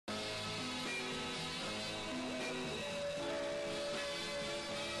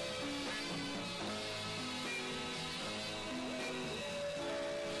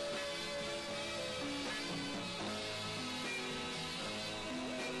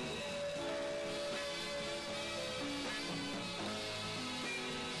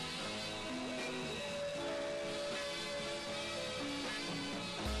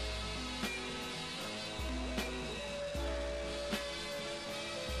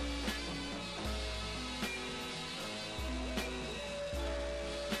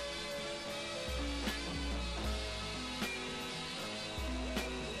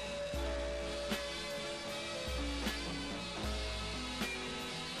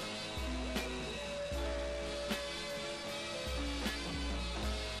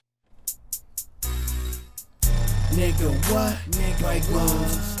Nigga, what? My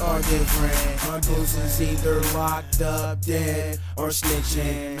goons are different. My goons is either locked up, dead, or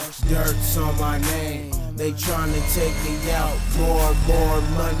snitching. Dirt's on my name. They tryna take me out. More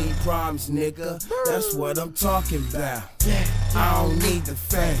money problems, nigga. That's what I'm talking about. I don't need the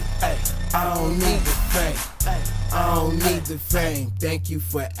fame. I don't need the fame. I don't need the fame. Thank you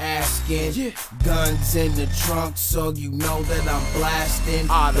for asking. Guns in the trunk, so you know that I'm blasting.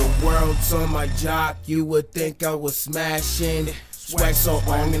 The world's on my jock. You would think I was smashing. Swag so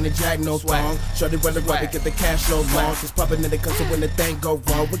on in the jack, no thong. Shorty run the rubber, get the cash so long. Cause poppin' in the custom when the thing go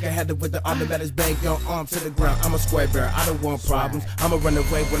wrong. We can handle with the automatic bang your arm to the ground. I'm a square bear, I don't want problems. I'ma run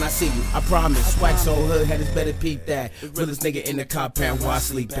away when I see you, I promise. Swag so hood, headers better peep that. Realest nigga in the compound where I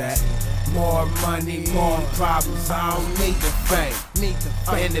sleep at. More money, more problems. I don't need the fame.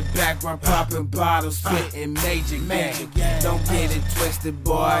 In the background, popping bottles, spitting major gang. Don't get it twisted,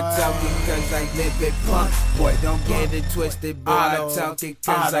 boy. I tell you cause I live it punk. Boy, don't get it twisted, boy. I talk it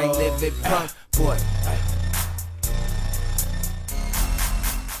cause I live it punk. Boy.